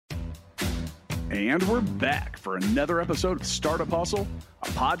And we're back for another episode of Startup Hustle, a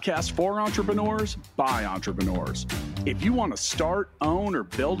podcast for entrepreneurs by entrepreneurs. If you want to start, own, or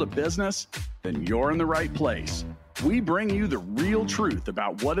build a business, then you're in the right place. We bring you the real truth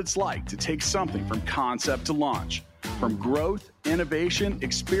about what it's like to take something from concept to launch. From growth, innovation,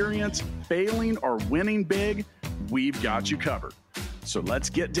 experience, failing, or winning big, we've got you covered. So let's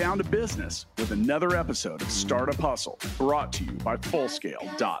get down to business with another episode of Startup Hustle, brought to you by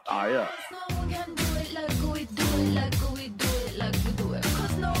Fullscale.io.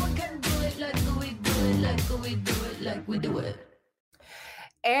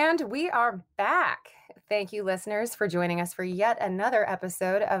 And we are back. Thank you, listeners, for joining us for yet another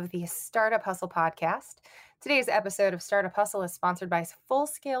episode of the Startup Hustle podcast. Today's episode of Startup Hustle is sponsored by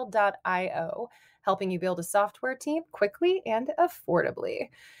Fullscale.io, helping you build a software team quickly and affordably.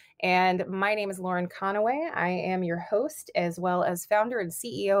 And my name is Lauren Conaway. I am your host, as well as founder and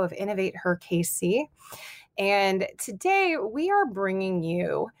CEO of Innovate Her KC. And today we are bringing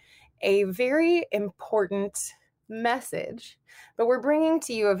you a very important message, but we're bringing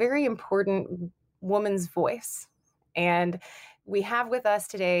to you a very important woman's voice. And we have with us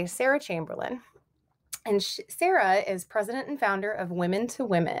today Sarah Chamberlain. And Sarah is president and founder of Women to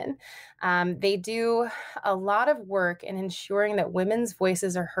Women. They do a lot of work in ensuring that women's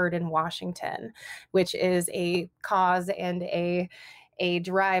voices are heard in Washington, which is a cause and a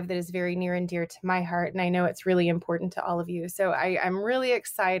drive that is very near and dear to my heart. And I know it's really important to all of you. So I'm really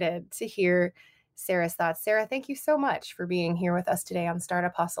excited to hear Sarah's thoughts. Sarah, thank you so much for being here with us today on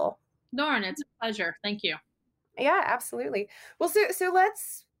Startup Hustle. Lauren, it's a pleasure. Thank you. Yeah, absolutely. Well, so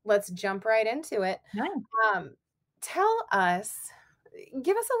let's jump right into it. Yeah.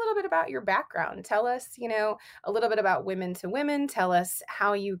 Give us a little bit about your background. Tell us, a little bit about Women to Women. Tell us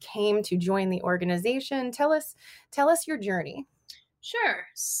how you came to join the organization. Tell us your journey. Sure.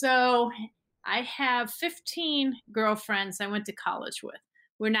 So I have 15 girlfriends I went to college with.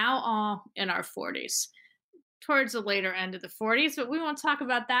 We're now all in our 40s, towards the later end of the 40s, but we won't talk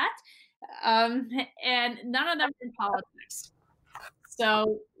about that. And none of them in politics.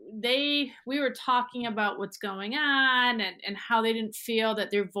 So we were talking about what's going on and how they didn't feel that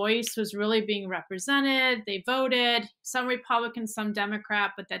their voice was really being represented. They voted, some Republican, some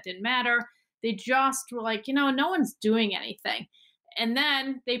Democrat, but that didn't matter. They just were like, no one's doing anything. And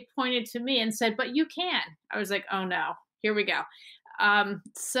then they pointed to me and said, but you can. I was like, oh no, here we go.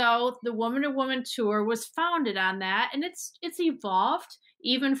 So the Woman to Woman tour was founded on that, and it's evolved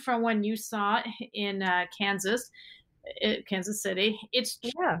even from when you saw it in Kansas City. It's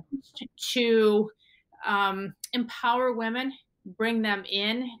to empower women, bring them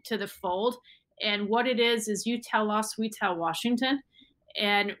in to the fold. And what it is you tell us, we tell Washington.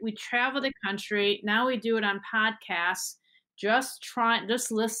 And we travel the country. Now we do it on podcasts,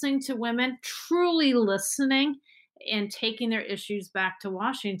 just listening to women, truly listening and taking their issues back to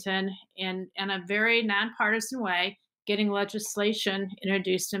Washington in a very nonpartisan way, getting legislation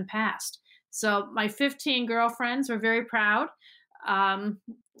introduced and passed. So my 15 girlfriends were very proud,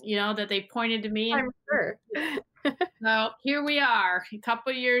 that they pointed to me. I'm sure. So here we are, a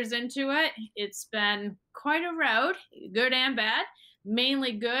couple of years into it. It's been quite a road, good and bad,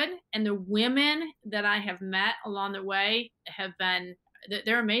 mainly good. And the women that I have met along the way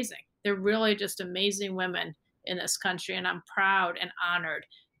they're amazing. They're really just amazing women in this country. And I'm proud and honored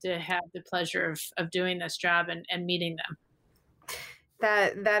to have the pleasure of doing this job and meeting them.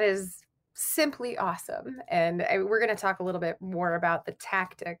 That is simply awesome. And we're going to talk a little bit more about the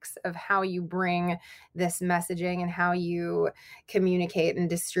tactics of how you bring this messaging and how you communicate and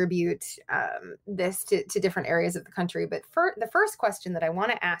distribute this to different areas of the country. But for the first question that I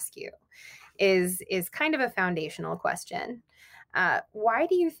want to ask you is kind of a foundational question. Why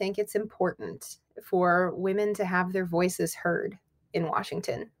do you think it's important for women to have their voices heard in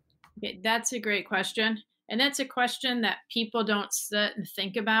Washington? That's a great question. And that's a question that people don't sit and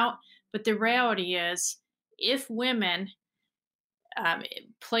think about. But the reality is, if women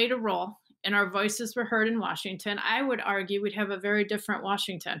played a role and our voices were heard in Washington, I would argue we'd have a very different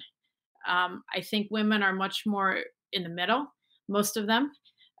Washington. I think women are much more in the middle, most of them.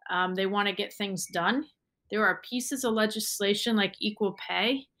 They want to get things done. There are pieces of legislation like equal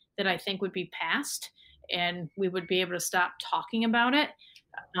pay that I think would be passed, and we would be able to stop talking about it.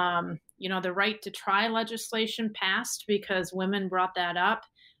 The right to try legislation passed because women brought that up.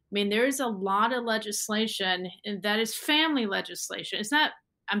 I mean, there's a lot of legislation that is family legislation.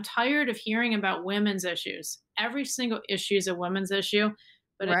 I'm tired of hearing about women's issues. Every single issue is a women's issue,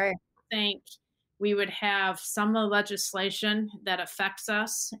 but right. I think we would have some of the legislation that affects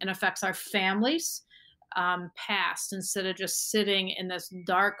us and affects our families passed instead of just sitting in this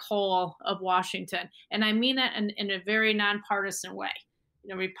dark hole of Washington. And I mean that in a very nonpartisan way.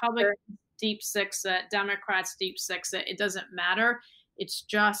 Republicans deep six it, Democrats deep six it. It doesn't matter. It's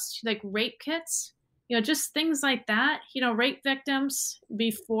just like rape kits, just things like that. Rape victims,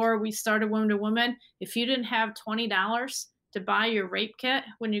 before we started Woman to Woman, if you didn't have $20 to buy your rape kit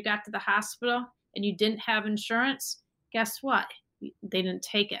when you got to the hospital and you didn't have insurance, guess what? They didn't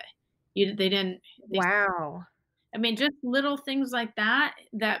take it. Wow. I mean, just little things like that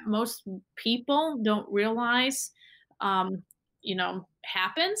most people don't realize,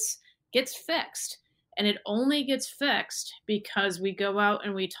 happens, gets fixed. And it only gets fixed because we go out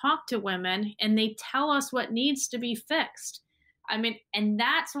and we talk to women and they tell us what needs to be fixed. I mean, and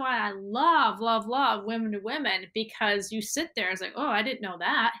that's why I love, love, love Women to Women, because you sit there, it's like, oh, I didn't know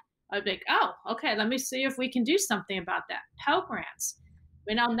that. I'd be like, oh, okay, let me see if we can do something about that. Pell Grants. I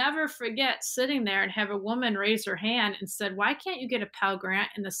mean, I'll never forget sitting there and have a woman raise her hand and said, why can't you get a Pell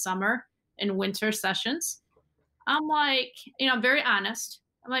Grant in the summer and winter sessions? I'm like, I'm very honest.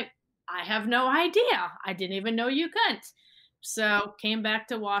 I'm like, I have no idea. I didn't even know you couldn't. So came back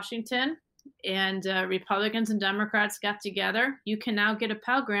to Washington, and Republicans and Democrats got together. You can now get a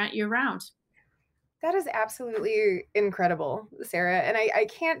Pell Grant year round. That is absolutely incredible, Sarah. And I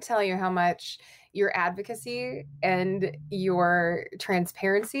can't tell you how much your advocacy and your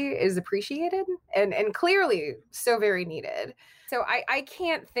transparency is appreciated and clearly so very needed. So I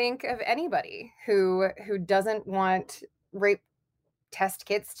can't think of anybody who doesn't want rape test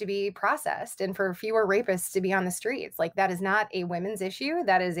kits to be processed and for fewer rapists to be on the streets. Like, that is not a women's issue.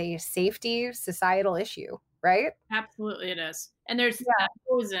 That is a safety societal issue, right? Absolutely it is. And there's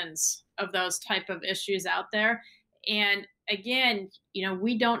thousands of those type of issues out there. And again,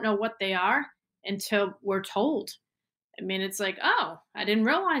 we don't know what they are until we're told. I mean, it's like, oh, I didn't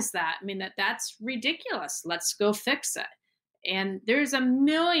realize that. I mean, that's ridiculous. Let's go fix it. And there's a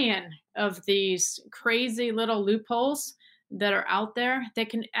million of these crazy little loopholes that are out there that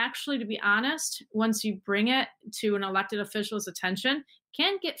can actually, to be honest, once you bring it to an elected official's attention,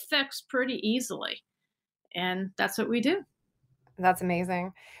 can get fixed pretty easily. And that's what we do. That's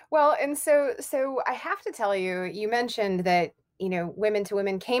amazing. Well, and so I have to tell you, you mentioned that, Women to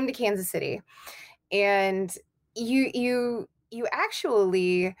Women came to Kansas City, and you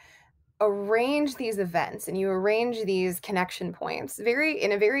actually arrange these events and you arrange these connection points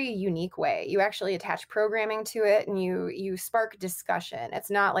in a very unique way. You actually attach programming to it and you spark discussion.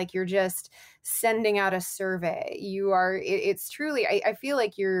 It's not like you're just sending out a survey. It's truly, I feel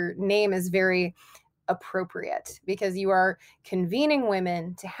like your name is very appropriate because you are convening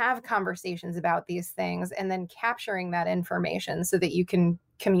women to have conversations about these things and then capturing that information so that you can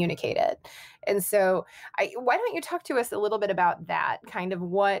communicate it. And so why don't you talk to us a little bit about that, kind of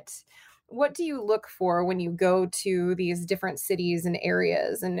what do you look for when you go to these different cities and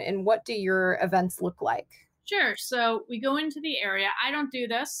areas, and what do your events look like? Sure. So we go into the area. I don't do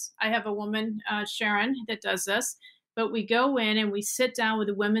this. I have a woman, Sharon, that does this, but we go in and we sit down with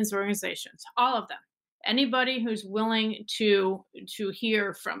the women's organizations, all of them, anybody who's willing to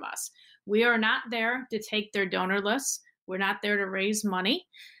hear from us. We are not there to take their donor lists. We're not there to raise money.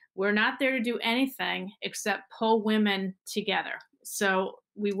 We're not there to do anything except pull women together. So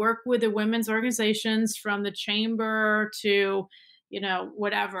we work with the women's organizations from the chamber to,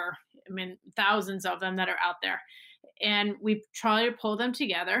 whatever. I mean, thousands of them that are out there. And we try to pull them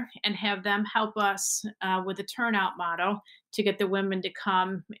together and have them help us with a turnout model to get the women to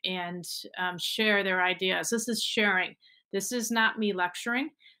come and share their ideas. This is sharing. This is not me lecturing,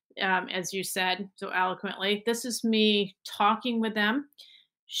 as you said so eloquently. This is me talking with them,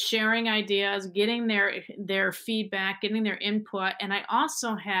 sharing ideas, getting their feedback, getting their input. And I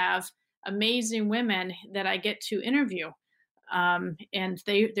also have amazing women that I get to interview. And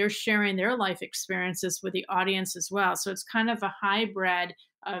they're sharing their life experiences with the audience as well. So it's kind of a hybrid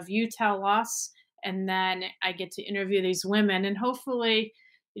of you tell us, and then I get to interview these women, and hopefully,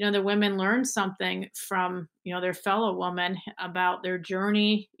 the women learn something from, their fellow woman about their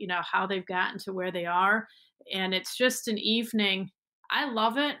journey, how they've gotten to where they are. And it's just an evening. I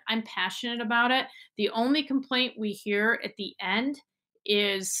love it. I'm passionate about it. The only complaint we hear at the end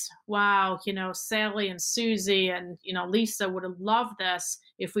is, wow, Sally and Susie and, Lisa would have loved this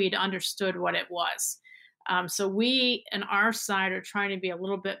if we had understood what it was. So we, on our side, are trying to be a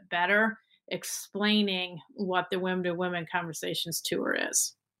little bit better explaining what the Women to Women Conversations Tour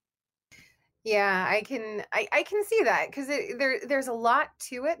is. Yeah, I can see that because there's a lot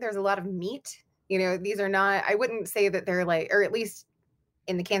to it. There's a lot of meat. These are not, I wouldn't say that they're like, or at least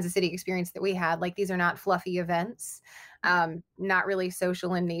in the Kansas City experience that we had, like, these are not fluffy events, not really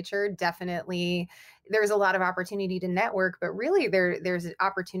social in nature. Definitely there's a lot of opportunity to network, but really there's an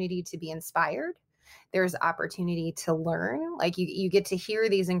opportunity to be inspired. There's opportunity to learn. Like, you get to hear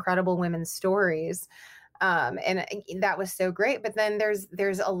these incredible women's stories. And that was so great. But then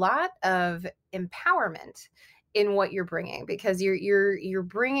there's a lot of empowerment in what you're bringing, because you're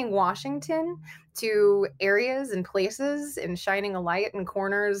bringing Washington to areas and places and shining a light in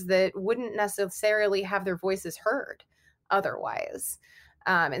corners that wouldn't necessarily have their voices heard otherwise.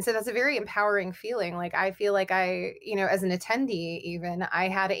 And so that's a very empowering feeling. Like, I feel like as an attendee, even, I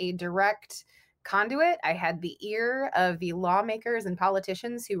had a direct conduit. I had the ear of the lawmakers and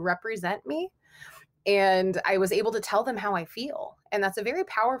politicians who represent me, and I was able to tell them how I feel. And that's a very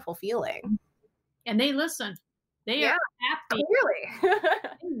powerful feeling. And they listen. They are happy. Clearly.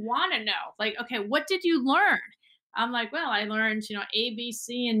 They want to know, like, okay, what did you learn? I'm like, well, I learned, A, B,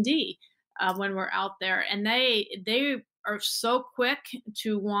 C, and D when we're out there. And they are so quick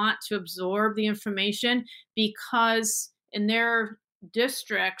to want to absorb the information, because in their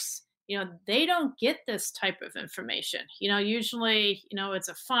districts, they don't get this type of information. Usually, it's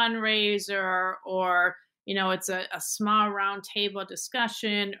a fundraiser, or, it's a small round table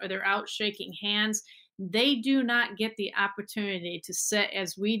discussion, or they're out shaking hands. They do not get the opportunity to sit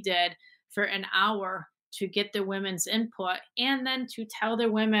as we did for an hour to get the women's input, and then to tell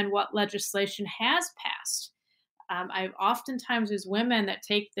the women what legislation has passed. I've oftentimes, there's women that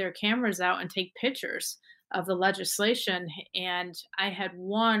take their cameras out and take pictures of the legislation. And I had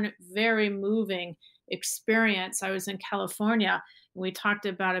one very moving experience. I was in California, and we talked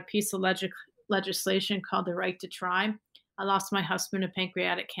about a piece of legislation called the Right to Try. I lost my husband to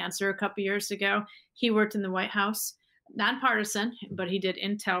pancreatic cancer a couple years ago. He worked in the White House, nonpartisan, but he did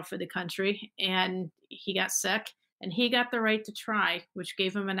intel for the country, and he got sick, and he got the right to try, which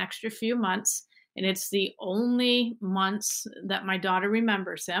gave him an extra few months. And it's the only months that my daughter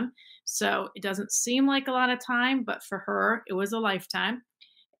remembers him. So it doesn't seem like a lot of time, but for her, it was a lifetime.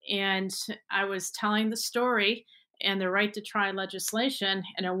 And I was telling the story and the right to try legislation,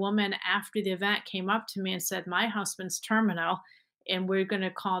 and a woman after the event came up to me and said, my husband's terminal, and we're going to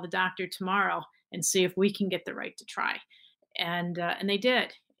call the doctor tomorrow and see if we can get the right to try. And they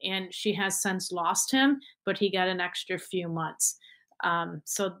did. And she has since lost him, but he got an extra few months.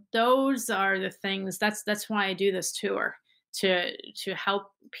 So those are the things. That's why I do this tour, to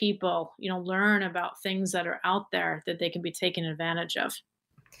help people, learn about things that are out there that they can be taken advantage of.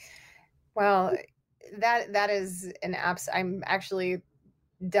 Well, that is an I'm actually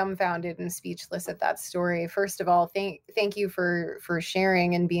dumbfounded and speechless at that story. First of all, thank you for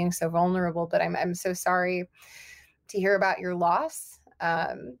sharing and being so vulnerable. But I'm so sorry to hear about your loss.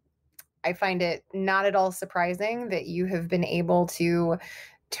 I find it not at all surprising that you have been able to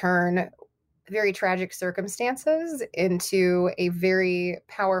turn very tragic circumstances into a very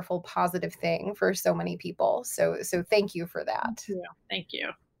powerful, positive thing for so many people. So thank you for that. Thank you.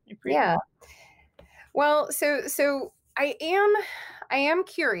 I appreciate it. Well, so I am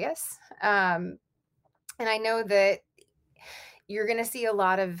curious, and I know that you're going to see a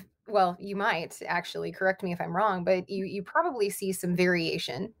lot of, well, you might actually, correct me if I'm wrong, but you probably see some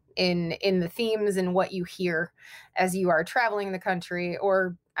variation in the themes and what you hear as you are traveling the country,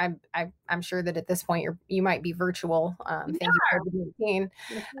 or I'm sure that at this point you might be virtual. Thank you for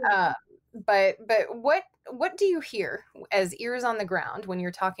COVID-19. But what do you hear as ears on the ground when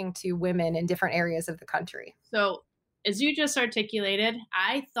you're talking to women in different areas of the country? So, as you just articulated,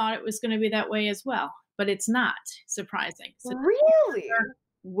 I thought it was going to be that way as well, but it's not, surprising. So really?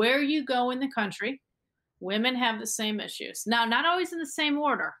 Where you go in the country, women have the same issues. Now, not always in the same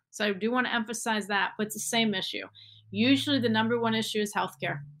order. So I do want to emphasize that, but it's the same issue. Usually the number one issue is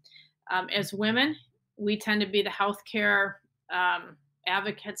healthcare. As women, we tend to be the healthcare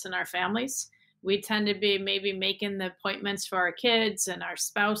advocates in our families. We tend to be maybe making the appointments for our kids and our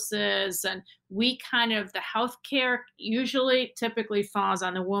spouses. And we the healthcare typically falls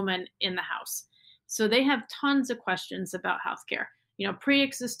on the woman in the house. So they have tons of questions about healthcare,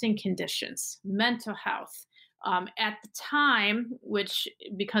 pre-existing conditions, mental health. At the time, which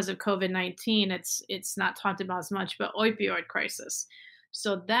because of COVID-19, it's not talked about as much, but opioid crisis.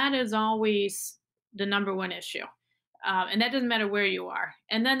 So that is always the number one issue. And that doesn't matter where you are.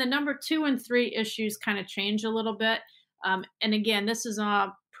 And then the number 2 and 3 issues kind of change a little bit. And again, this is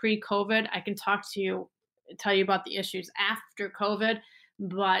all pre-COVID. I can tell you about the issues after COVID.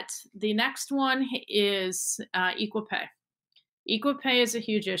 But the next one is equal pay. Equal pay is a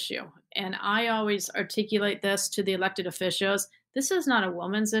huge issue. And I always articulate this to the elected officials. This is not a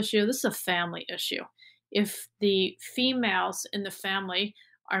woman's issue. This is a family issue. if the females in the family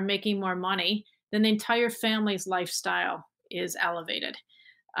are making more money, then the entire family's lifestyle is elevated.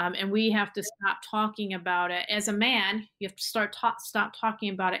 And we have to stop talking about it as a man. You have to stop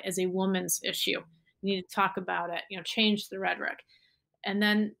talking about it as a woman's issue. You need to talk about it, change the rhetoric. And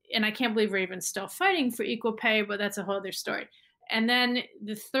I can't believe we're even still fighting for equal pay, but that's a whole other story. And then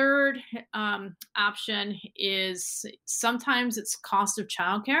the third option is sometimes it's cost of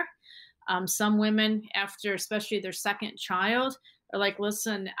childcare. Some women, after especially their second child, are like,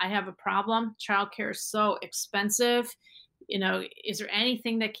 listen, I have a problem. Childcare is so expensive. Is there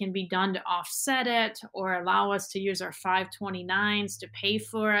anything that can be done to offset it or allow us to use our 529s to pay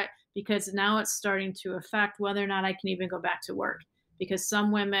for it? Because now it's starting to affect whether or not I can even go back to work. Because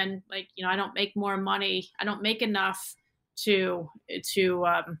some women, I don't make more money. I don't make enough to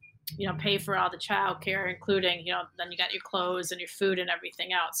pay for all the childcare, including, then you got your clothes and your food and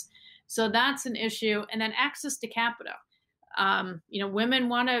everything else. So that's an issue. And then access to capital. Women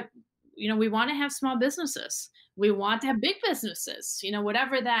want to, we want to have small businesses. We want to have big businesses,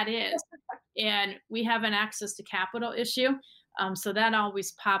 whatever that is. And we have an access to capital issue. So that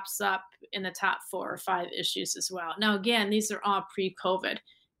always pops up in the top 4 or 5 issues as well. Now, again, these are all pre-COVID.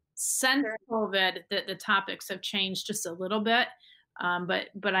 Since COVID, the topics have changed just a little bit.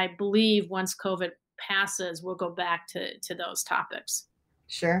 But I believe once COVID passes, we'll go back to those topics.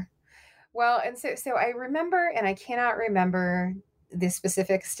 Sure. Well, and so I remember, and I cannot remember the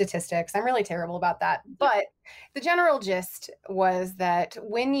specific statistics. I'm really terrible about that. But the general gist was that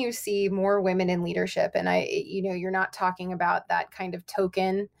when you see more women in leadership, and you're not talking about that kind of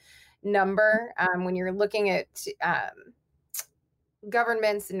token number, when you're looking at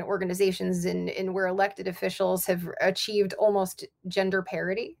governments and organizations and where elected officials have achieved almost gender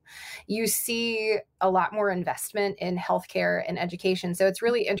parity, you see a lot more investment in healthcare and education. So it's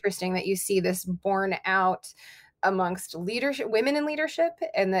really interesting that you see this borne out amongst women in leadership,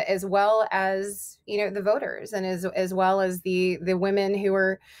 and as well as the voters, and as well as the women who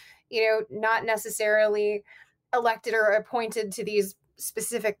are not necessarily elected or appointed to these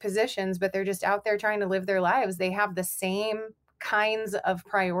specific positions, but they're just out there trying to live their lives. They have the same kinds of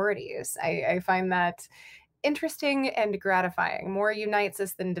priorities. I find that interesting and gratifying. More unites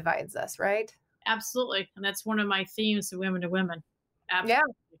us than divides us, right? Absolutely. And that's one of my themes of Women to Women. Absolutely.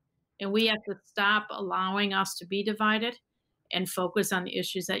 Yeah. And we have to stop allowing us to be divided and focus on the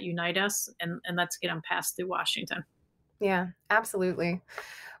issues that unite us, and let's get them passed through Washington. Yeah, absolutely.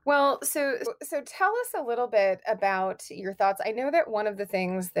 Well, so tell us a little bit about your thoughts. I know that one of the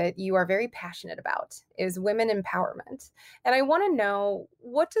things that you are very passionate about is women empowerment. And I want to know,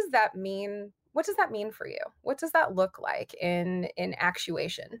 what does that mean? What does that mean for you? What does that look like in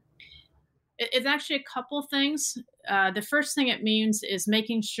actuation? It's actually a couple things. The first thing it means is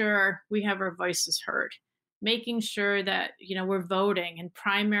making sure we have our voices heard, making sure that, we're voting in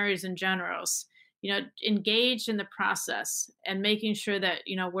primaries and generals, engaged in the process, and making sure that,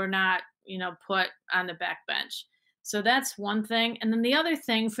 we're not, put on the back bench. So that's one thing. And then the other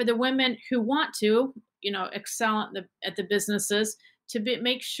thing for the women who want to, excel at the businesses,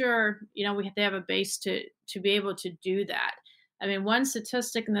 make sure, we have to have a base to be able to do that. I mean, one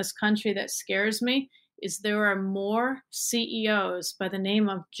statistic in this country that scares me is there are more CEOs by the name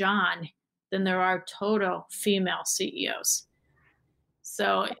of John than there are total female CEOs.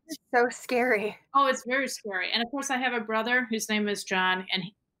 So it's so scary. Oh, it's very scary. And of course, I have a brother whose name is John, and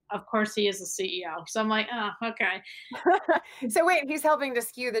of course he is a CEO. So I'm like, oh, okay. So wait, he's helping to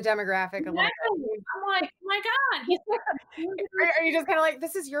skew the demographic a little bit. I'm like, oh my God. Are you just kind of like,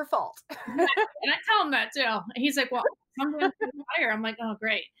 this is your fault? And I tell him that too. He's like, well, I'm going to hire. I'm like, oh,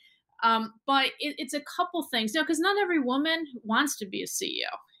 great. But it's a couple things, because not every woman wants to be a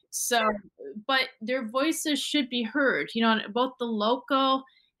CEO. So, but their voices should be heard, on both the local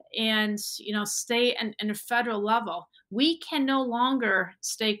and, state and federal level. We can no longer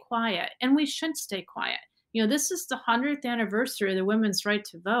stay quiet, and we should stay quiet. This is the 100th anniversary of the women's right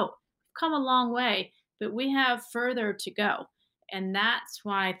to vote. We've come a long way, but we have further to go. And that's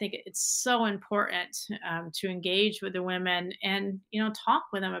why I think it's so important to engage with the women and, talk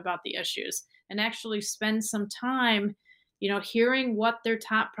with them about the issues and actually spend some time, hearing what their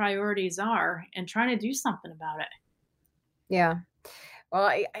top priorities are and trying to do something about it. Yeah. Well,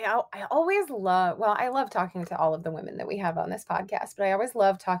 I always I love talking to all of the women that we have on this podcast, but I always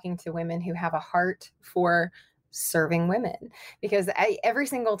love talking to women who have a heart for serving women, because every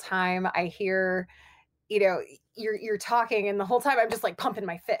single time I hear, you're talking, and the whole time I'm just like pumping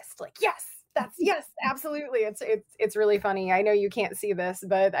my fist, like, yes, absolutely. It's really funny. I know you can't see this,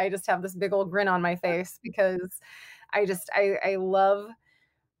 but I just have this big old grin on my face because I love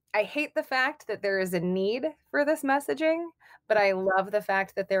I hate the fact that there is a need for this messaging, but I love the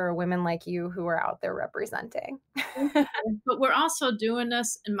fact that there are women like you who are out there representing. But we're also doing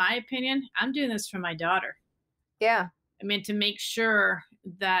this, in my opinion, I'm doing this for my daughter. Yeah. I mean, to make sure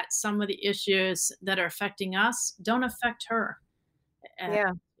that some of the issues that are affecting us don't affect her. And,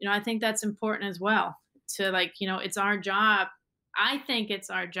 Yeah. I think that's important as well to it's our job. I think it's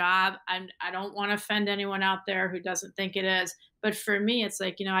our job. I don't want to offend anyone out there who doesn't think it is. But for me, it's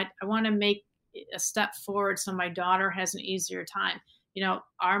like, I want to make a step forward so my daughter has an easier time.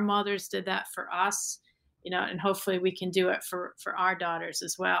 Our mothers did that for us, and hopefully we can do it for our daughters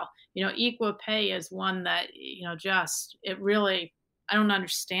as well. Equal pay is one that, it really, I don't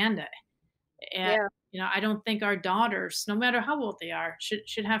understand it. And, I don't think our daughters, no matter how old they are,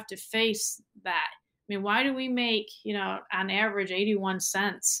 should have to face that. I mean, why do we make, on average 81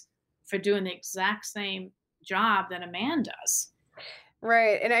 cents for doing the exact same job that a man does?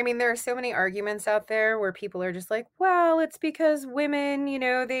 Right. And I mean, there are so many arguments out there where people are just like, well, it's because women,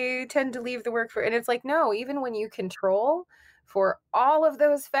 they tend to leave the work and it's like, no, even when you control for all of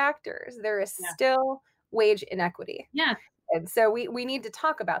those factors, there is still wage inequity. Yeah. And so we need to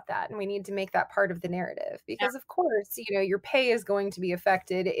talk about that, and we need to make that part of the narrative because, of course, your pay is going to be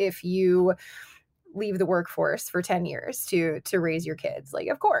affected if you leave the workforce for 10 years to raise your kids. Like,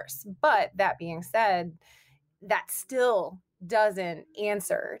 of course. But that being said, that still doesn't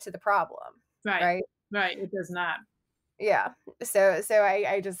answer to the problem. Right. It does not. Yeah. So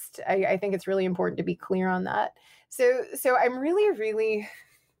I think it's really important to be clear on that. So I'm really, really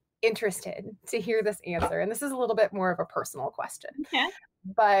interested to hear this answer. And this is a little bit more of a personal question. Okay.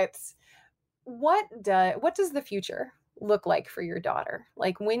 But what does the future look like for your daughter?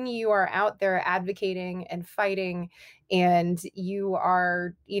 Like when you are out there advocating and fighting and you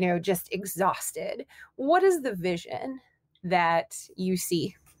are, just exhausted, what is the vision that you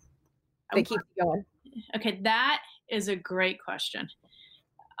see that keeps you going? Okay, that is a great question.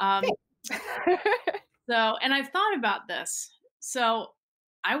 And I've thought about this. So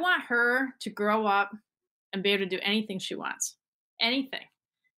I want her to grow up and be able to do anything she wants, anything,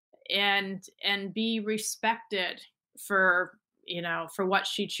 and be respected for what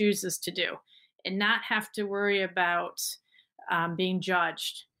she chooses to do, and not have to worry about being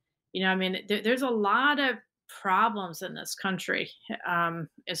judged. I mean, there's a lot of problems in this country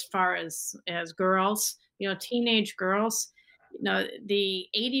as far as girls, teenage girls. The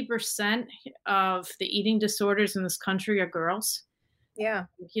 80% of the eating disorders in this country are girls. Yeah.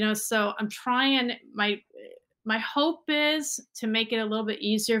 So I'm trying, my hope is to make it a little bit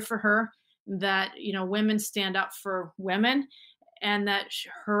easier for her that, women stand up for women and that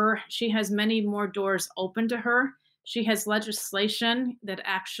she has many more doors open to her. She has legislation that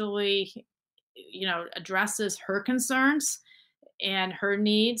actually, addresses her concerns and her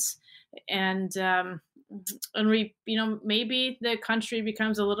needs. And we, maybe the country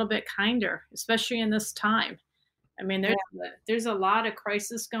becomes a little bit kinder, especially in this time. I mean, there's a lot of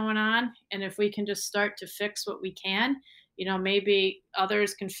crisis going on. And if we can just start to fix what we can, maybe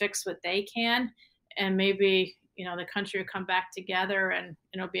others can fix what they can. And maybe, the country will come back together and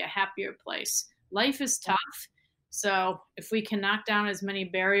it'll be a happier place. Life is tough. So if we can knock down as many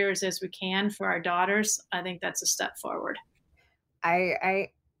barriers as we can for our daughters, I think that's a step forward.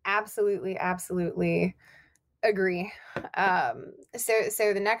 I absolutely agree.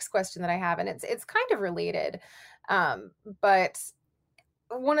 So the next question that I have, and it's kind of related, but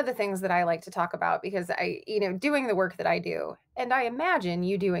one of the things that I like to talk about, because I, doing the work that I do, and I imagine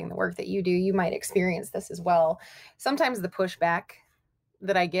you doing the work that you do, you might experience this as well. Sometimes the pushback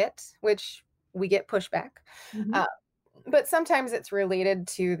that I get, which we get pushback, but sometimes it's related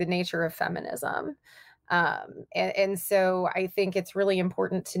to the nature of feminism. And so I think it's really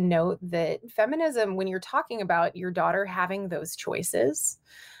important to note that feminism, when you're talking about your daughter having those choices,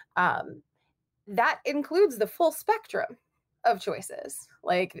 that includes the full spectrum of choices.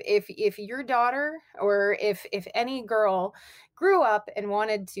 Like if your daughter or if any girl grew up and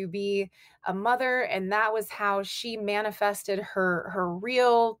wanted to be a mother and that was how she manifested her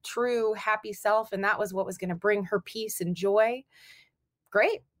real, true, happy self, and that was what was going to bring her peace and joy,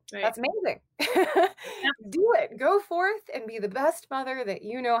 great. Right. That's amazing. Do it. Go forth and be the best mother that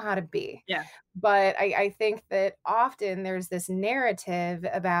you know how to be. Yeah. But I think that often there's this narrative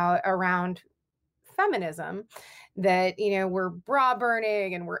around feminism that, we're bra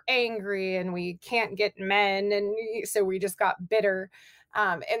burning and we're angry and we can't get men. And so we just got bitter.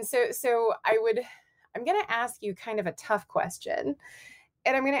 And so I'm going to ask you kind of a tough question.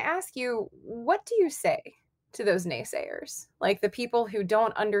 And I'm going to ask you, what do you say to those naysayers, like the people who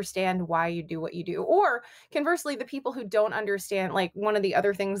don't understand why you do what you do, or conversely, the people who don't understand. Like, one of the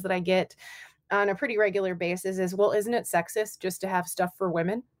other things that I get on a pretty regular basis is, well, isn't it sexist just to have stuff for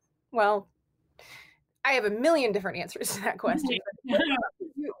women? Well, I have a million different answers to that question.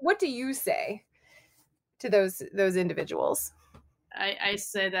 What do you say to those individuals? I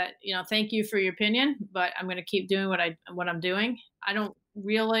say that, thank you for your opinion, but I'm going to keep doing what I'm doing. I'm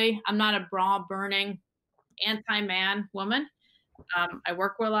not a bra burning anti-man woman. I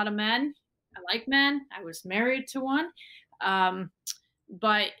work with a lot of men. I like men. I was married to one.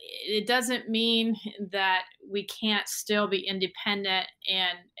 But it doesn't mean that we can't still be independent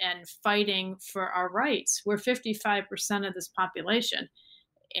and fighting for our rights. We're 55% of this population.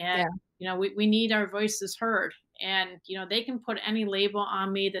 And, we need our voices heard. And, they can put any label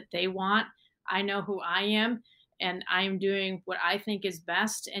on me that they want. I know who I am, and I am doing what I think is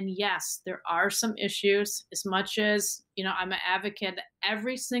best. And yes, there are some issues. As much as, I'm an advocate that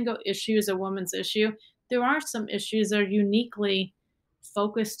every single issue is a woman's issue, there are some issues that are uniquely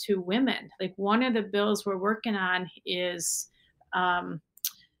focused to women. Like, one of the bills we're working on is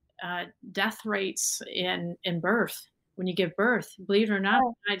death rates in birth. When you give birth, believe it or not,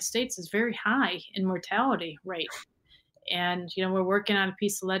 the United States is very high in mortality rate. And, we're working on a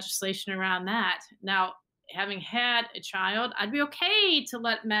piece of legislation around that. Now, having had a child, I'd be okay to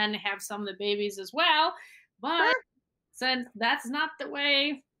let men have some of the babies as well. But since that's not the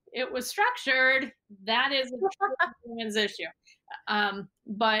way it was structured, that is a women's issue.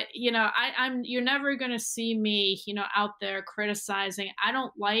 But you're never going to see me, out there criticizing. I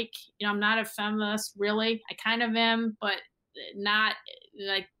don't like, I'm not a feminist, really. I kind of am, but not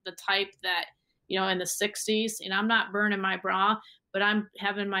like the type that, in the 60s, I'm not burning my bra, but I'm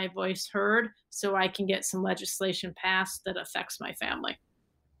having my voice heard so I can get some legislation passed that affects my family.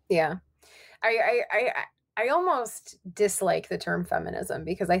 Yeah. I almost dislike the term feminism,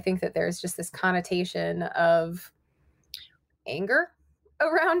 because I think that there's just this connotation of anger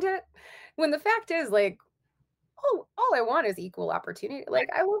around it, when the fact is, like, all I want is equal opportunity. Like,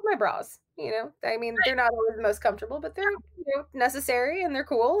 I love my bras, I mean, they're not always the most comfortable, but they're necessary, and they're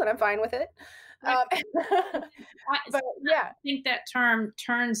cool, and I'm fine with it. But yeah, I think that term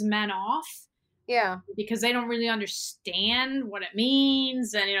turns men off. Yeah, because they don't really understand what it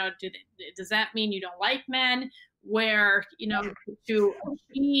means. And, does that mean you don't like men? Where, to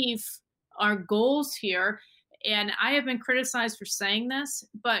achieve our goals here. And I have been criticized for saying this,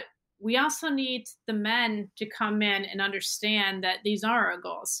 but we also need the men to come in and understand that these are our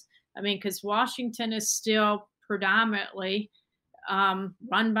goals. I mean, because Washington is still predominantly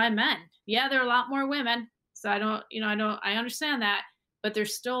run by men. Yeah, there are a lot more women. So I understand that, but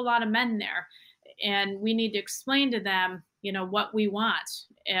there's still a lot of men there. And we need to explain to them, what we want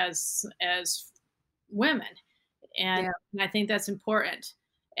as women. And I think that's important.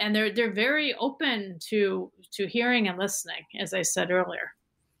 And they're very open to hearing and listening, as I said earlier.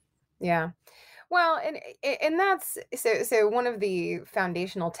 Yeah. Well, and that's so one of the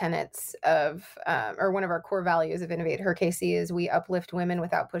foundational tenets of, or one of our core values of Innovate Her KC, is we uplift women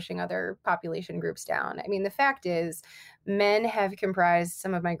without pushing other population groups down. I mean, the fact is, men have comprised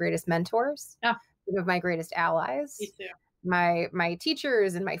some of my greatest mentors, some of my greatest allies. Me too. My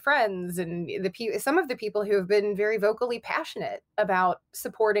teachers and my friends, and some of the people who have been very vocally passionate about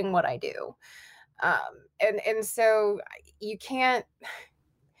supporting what I do. And so you can't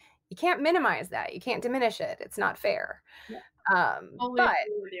minimize that. You can't diminish it. It's not fair. Yeah. But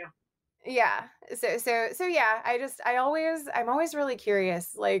yeah, so yeah, I'm always really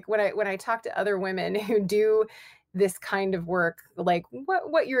curious, like, when I talk to other women who do this kind of work, like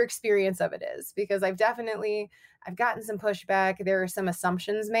what your experience of it is, because I've gotten some pushback. There are some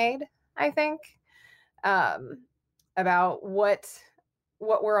assumptions made, I think, about what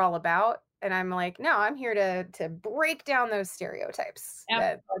we're all about. And I'm like, no, I'm here to break down those stereotypes.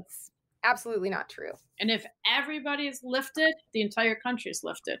 That's absolutely not true. And if everybody is lifted, the entire country is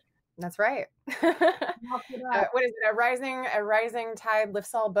lifted. That's right. What is it? A rising tide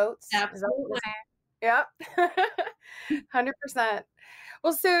lifts all boats. Absolutely. Yep. 100%.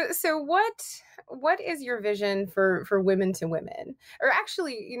 Well, so what is your vision for women to women? Or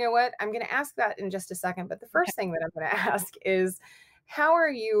actually, you know what? I'm going to ask that in just a second. But the first thing that I'm going to ask is, how are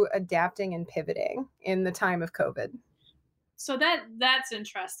you adapting and pivoting in the time of COVID? So that's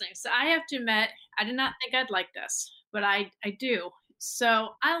interesting. So I have to admit, I did not think I'd like this, but I do. So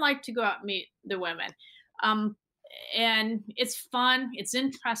I like to go out and meet the women. And it's fun. It's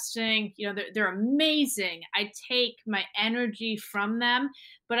interesting. They're amazing. I take my energy from them,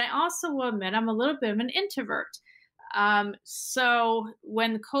 but I also will admit I'm a little bit of an introvert. So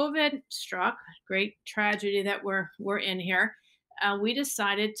when COVID struck, great tragedy that we're in here, we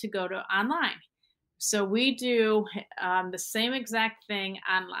decided to go to online. So we do the same exact thing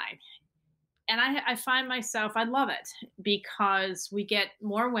online. And I find myself, I love it because we get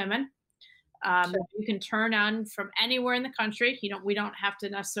more women. Sure. You can turn on from anywhere in the country. We don't have to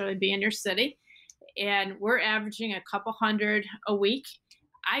necessarily be in your city. And we're averaging a couple hundred a week.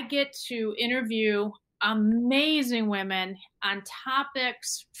 I get to interview amazing women on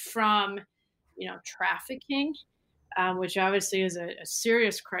topics from, trafficking, which obviously is a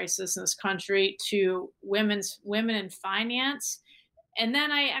serious crisis in this country, to women in finance. And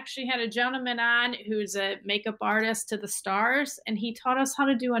then I actually had a gentleman on who's a makeup artist to the stars, and he taught us how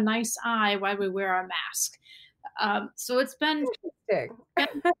to do a nice eye while we wear our mask. So it's been,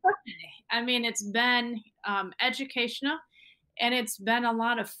 I mean, it's been educational, and it's been a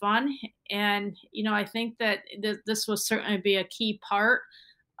lot of fun. And, I think that this will certainly be a key part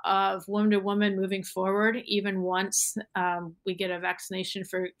of Woman to Woman moving forward, even once we get a vaccination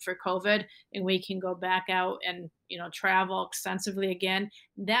for COVID and we can go back out and, travel extensively again.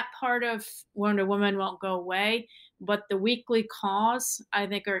 That part of Woman to Woman won't go away, but the weekly calls, I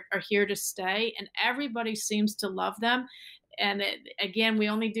think, are here to stay, and everybody seems to love them. And again, we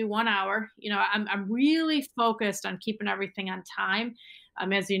only do 1 hour. I'm really focused on keeping everything on time,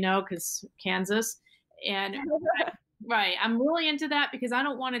 as you know, because Kansas. And right, I'm really into that because I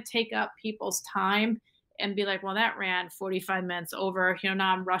don't want to take up people's time and be like, well, that ran 45 minutes over.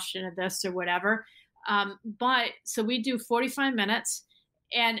 Now I'm rushed into this or whatever. But so we do 45 minutes,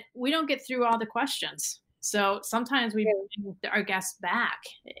 and we don't get through all the questions. So sometimes we bring our guests back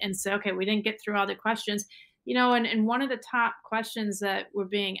and say, okay, we didn't get through all the questions. And one of the top questions that we're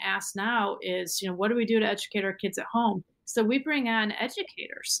being asked now is, what do we do to educate our kids at home? So we bring on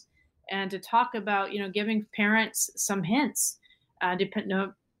educators and to talk about, giving parents some hints,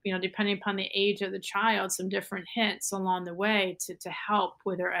 depending upon the age of the child, some different hints along the way to help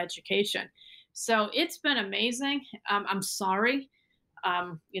with their education. So it's been amazing. I'm sorry,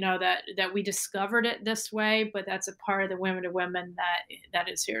 that we discovered it this way, but that's a part of the Women to Women that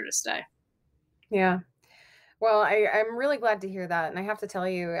is here to stay. Yeah. Well, I'm really glad to hear that. And I have to tell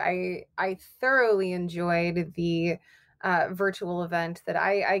you, I thoroughly enjoyed the virtual event that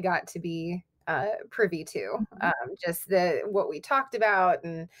I got to be privy to. Just what we talked about.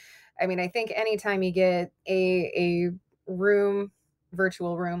 And I mean, I think anytime you get a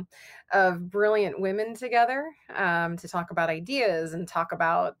virtual room of brilliant women together to talk about ideas and talk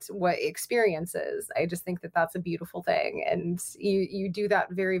about what experiences, I just think that that's a beautiful thing. And you do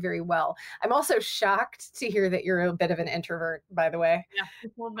that very, very well. I'm also shocked to hear that you're a bit of an introvert, by the way. Yeah,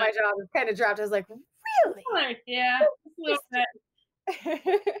 my jaw was kind of dropped. I was like, really? Yeah, a little bit.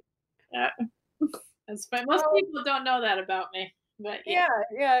 Yeah. That's fine. Most people don't know that about me. But yeah,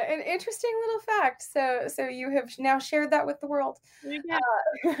 an interesting little fact. So you have now shared that with the world. Yeah.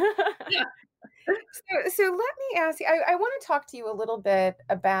 So let me ask you. I want to talk to you a little bit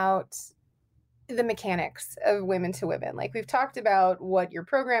about the mechanics of Women to Women. Like, we've talked about what your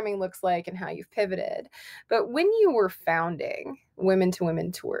programming looks like and how you've pivoted, but when you were founding Women to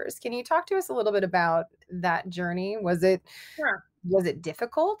Women Tours, can you talk to us a little bit about that journey? Sure. Was it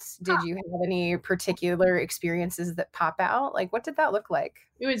difficult? Did you have any particular experiences that pop out? Like, what did that look like?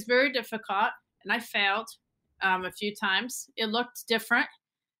 It was very difficult, and I failed a few times. It looked different.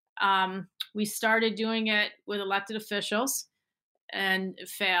 We started doing it with elected officials, and it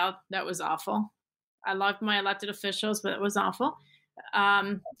failed. That was awful. I loved my elected officials, but it was awful.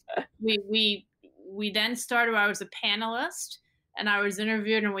 We then started. I was a panelist, and I was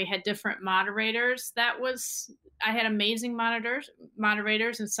interviewed, and we had different moderators. I had amazing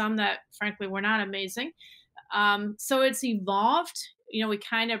moderators, and some that frankly were not amazing. So it's evolved. We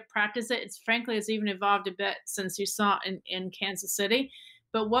kind of practice it. It's even evolved a bit since you saw in Kansas City.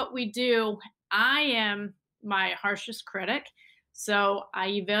 But what we do, I am my harshest critic. So I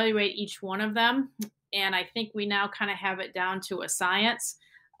evaluate each one of them. And I think we now kind of have it down to a science.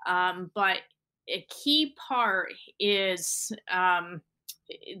 But a key part is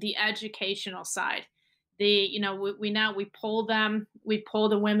the educational side. We poll them. We poll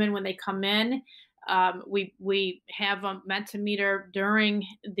the women when they come in. We have a Mentimeter during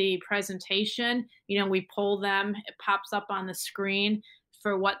the presentation. We poll them. It pops up on the screen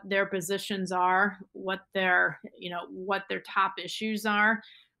for what their positions are, what their top issues are.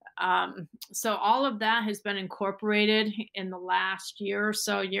 So all of that has been incorporated in the last year or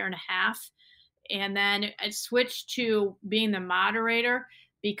so, year and a half. And then I switched to being the moderator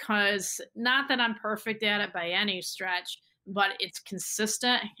because, not that I'm perfect at it by any stretch, but it's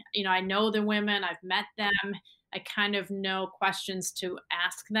consistent. I know the women, I've met them. I kind of know questions to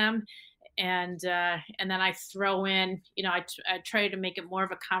ask them. And then I throw in, I try to make it more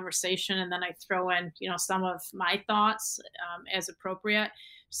of a conversation, and then I throw in, some of my thoughts as appropriate.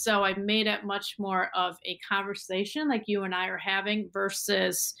 So I've made it much more of a conversation like you and I are having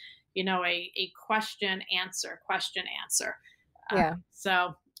versus, a question answer. Yeah.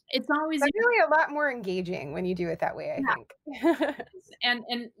 So it's always It's really a lot more engaging when you do it that way, I think.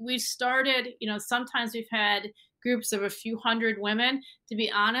 and we started, sometimes we've had groups of a few hundred women. To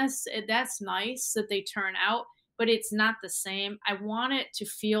be honest, that's nice that they turn out, but it's not the same. I want it to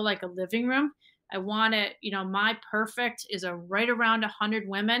feel like a living room. I want it, my perfect is a right around 100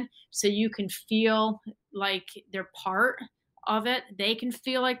 women, so you can feel like they're part of it. They can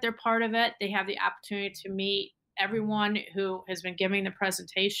feel like they're part of it. They have the opportunity to meet everyone who has been giving the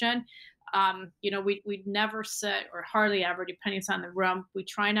presentation. We never sit, or hardly ever, depending on the room. We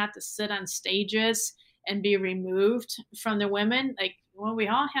try not to sit on stages and be removed from the women. We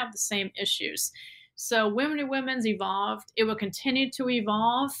all have the same issues. So Women to Women's evolved. It will continue to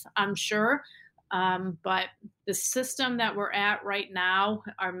evolve, I'm sure. But the system that we're at right now,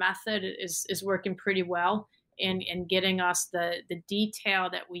 our method is working pretty well in getting us the detail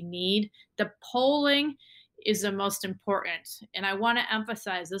that we need. The polling is the most important. And I want to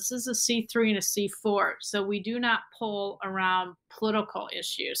emphasize, this is a C3 and a C4. So we do not poll around political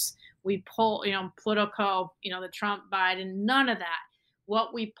issues. We poll, political, the Trump, Biden, none of that.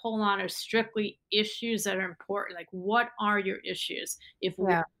 What we poll on are strictly issues that are important. Like, what are your issues? If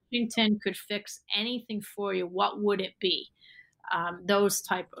Washington could fix anything for you, what would it be? Those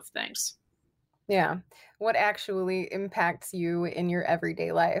type of things. Yeah. What actually impacts you in your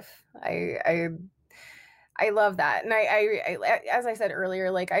everyday life? I love that. And I as I said earlier,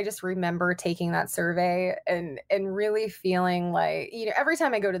 like, I just remember taking that survey and really feeling like, every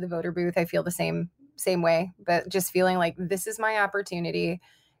time I go to the voter booth, I feel the same way, but just feeling like this is my opportunity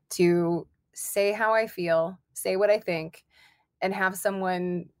to say how I feel, say what I think, and have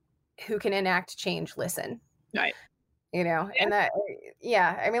someone who can enact change listen. Right. And that,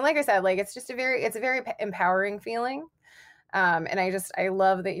 I mean, like I said, like, it's a very empowering feeling. And I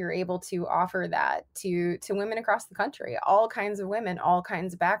love that you're able to offer that to women across the country, all kinds of women, all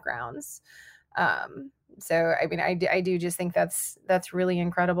kinds of backgrounds. So, I mean, I do just think that's really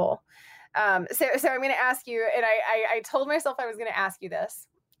incredible. So I'm going to ask you, and I told myself I was going to ask you this,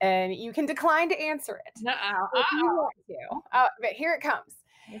 and you can decline to answer it. If you want to, but here it comes.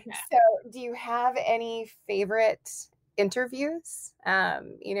 Okay. So do you have any favorite interviews?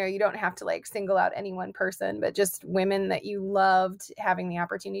 You don't have to like single out any one person, but just women that you loved having the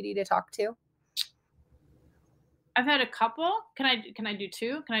opportunity to talk to. I've had a couple. Can I do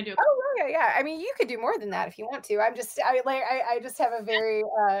two? Can I do? Yeah. I mean, you could do more than that if you want to. I just have a very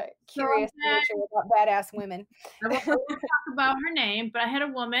curious nature about badass women. I won't talk about her name, but I had a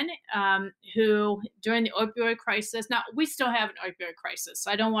woman who, during the opioid crisis. Now we still have an opioid crisis, so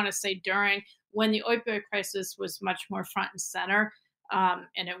I don't want to say during. When the opioid crisis was much more front and center,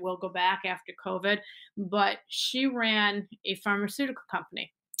 and it will go back after COVID, but she ran a pharmaceutical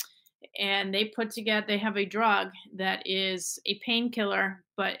company, and they have a drug that is a painkiller,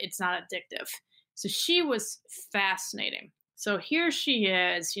 but it's not addictive. So she was fascinating. So here she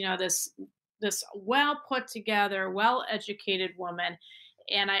is, this well put together, well educated woman.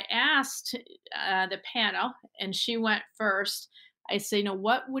 And I asked the panel, and she went first. I say,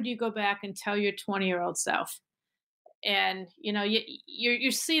 what would you go back and tell your 20-year-old self? And,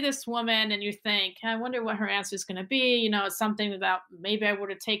 you see this woman and you think, I wonder what her answer is going to be. It's something about maybe I would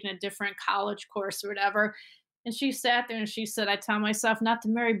have taken a different college course or whatever. And she sat there and she said, I tell myself not to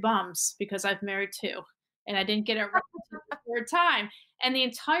marry bums because I've married two. And I didn't get it right the third time. And the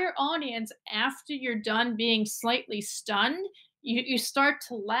entire audience, after you're done being slightly stunned, you start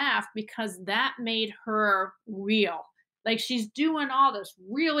to laugh because that made her real. Like, she's doing all this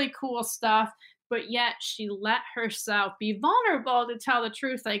really cool stuff, but yet she let herself be vulnerable to tell the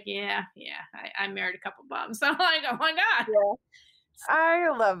truth. Like, I married a couple bums. I'm like, oh my God. Yeah. I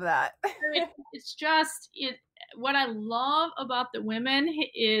love that. It's just, what I love about the women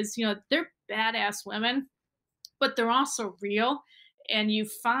is, they're badass women, but they're also real. And you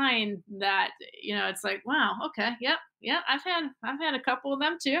find that, it's like, wow, okay, yep. I've had a couple of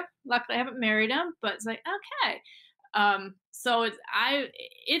them too. Luckily I haven't married them, but it's like, okay. So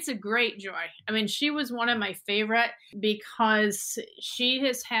it's a great joy. I mean, she was one of my favorite because she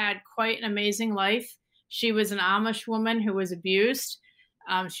has had quite an amazing life. She was an Amish woman who was abused.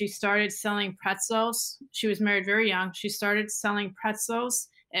 She started selling pretzels. She was married very young. She started selling pretzels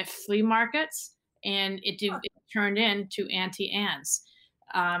at flea markets, and it turned into Auntie Anne's.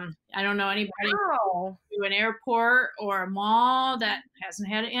 I don't know anybody who to an airport or a mall that hasn't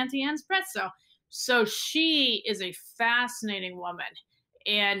had an Auntie Anne's pretzel. So she is a fascinating woman,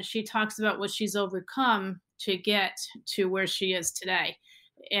 and she talks about what she's overcome to get to where she is today.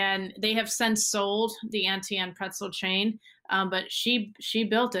 And they have since sold the Auntie Anne pretzel chain, but she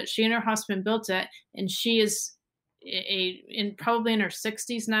built it. She and her husband built it, and she is probably in her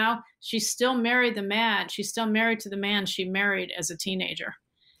 60s now. She's still married the man. She's still married to the man she married as a teenager.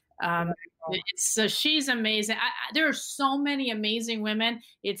 So she's amazing. There are so many amazing women.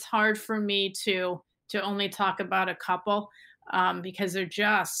 It's hard for me to only talk about a couple because they're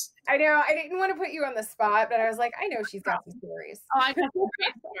just. I know. I didn't want to put you on the spot, but I was like, I know she's got some stories. Oh,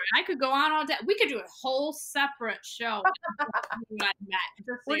 I could go on all day. We could do a whole separate show.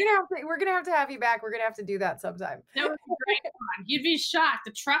 We're gonna have to have you back. We're gonna have to do that sometime. That would be great fun. You'd be shocked.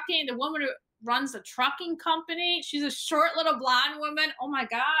 The woman who runs the trucking company. She's a short little blonde woman. Oh my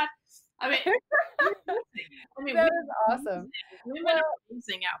God. I mean, that is awesome. Women are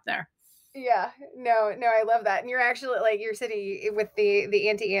amazing out there. Yeah, no, I love that. And you're actually like, you're sitting with the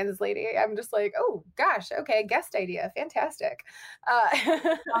Auntie Anne's lady. I'm just like, oh gosh, okay, guest idea, fantastic.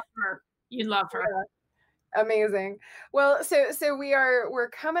 Love her. You love her. Yeah. Amazing. Well, so we're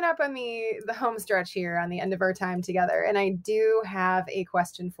coming up on the home stretch here on the end of our time together, and I do have a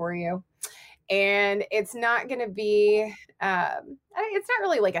question for you. And it's not going to be, it's not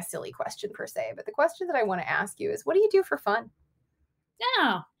really like a silly question per se, but the question that I want to ask you is, what do you do for fun?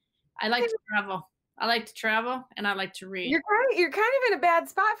 Yeah, I like to travel. I like to travel, and I like to read. You're kind of in a bad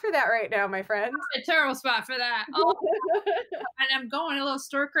spot for that right now, my friend. A terrible spot for that. Oh, and I'm going a little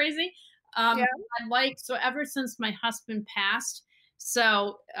stir crazy. Yeah. So ever since my husband passed,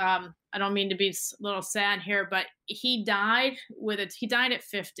 so I don't mean to be a little sad here, but he died at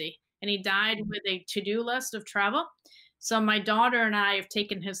 50. And he died with a to-do list of travel. So my daughter and I have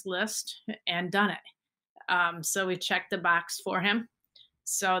taken his list and done it. So we checked the box for him.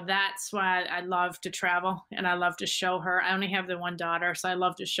 So that's why I love to travel, and I love to show her. I only have the one daughter, so I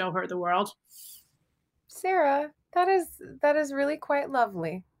love to show her the world. Sarah, that is really quite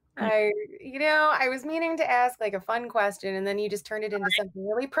lovely. I was meaning to ask like a fun question, and then you just turned it into something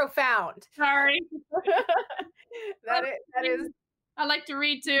really profound. Sorry. that is. I like to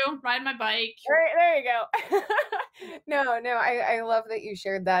read too, ride my bike. All right, there you go. No, I love that you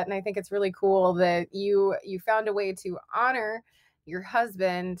shared that. And I think it's really cool that you found a way to honor your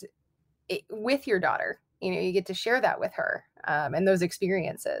husband with your daughter. You get to share that with her and those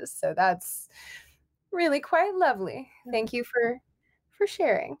experiences. So that's really quite lovely. Thank you for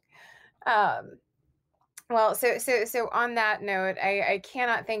sharing. Well, so on that note, I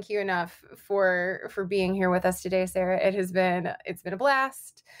cannot thank you enough for being here with us today, Sarah. It's been a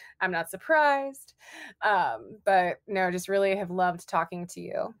blast. I'm not surprised, but no, just really have loved talking to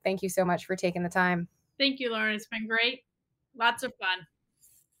you. Thank you so much for taking the time. Thank you, Lauren. It's been great. Lots of fun.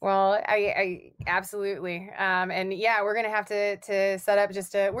 Well, I absolutely. And yeah, we're gonna have to set up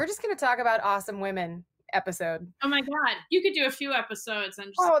we're just gonna talk about awesome women episode. Oh my God, you could do a few episodes and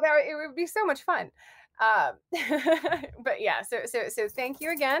it would be so much fun. But yeah, so thank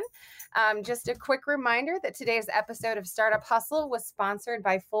you again. Just a quick reminder that today's episode of Startup Hustle was sponsored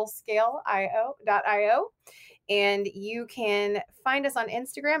by Fullscale.io, and you can find us on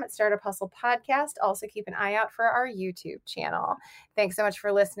Instagram at Startup Hustle Podcast. Also keep an eye out for our YouTube channel. Thanks so much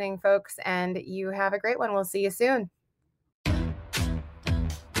for listening, folks, and you have a great one. We'll see you soon.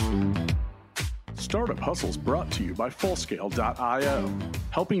 Startup Hustle is brought to you by Fullscale.io,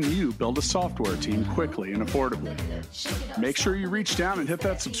 helping you build a software team quickly and affordably. Make sure you reach down and hit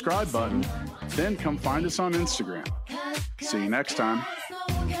that subscribe button, then come find us on Instagram. See you next time.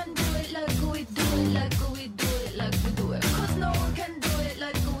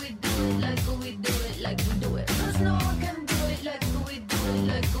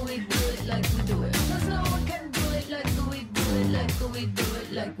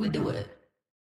 We do it.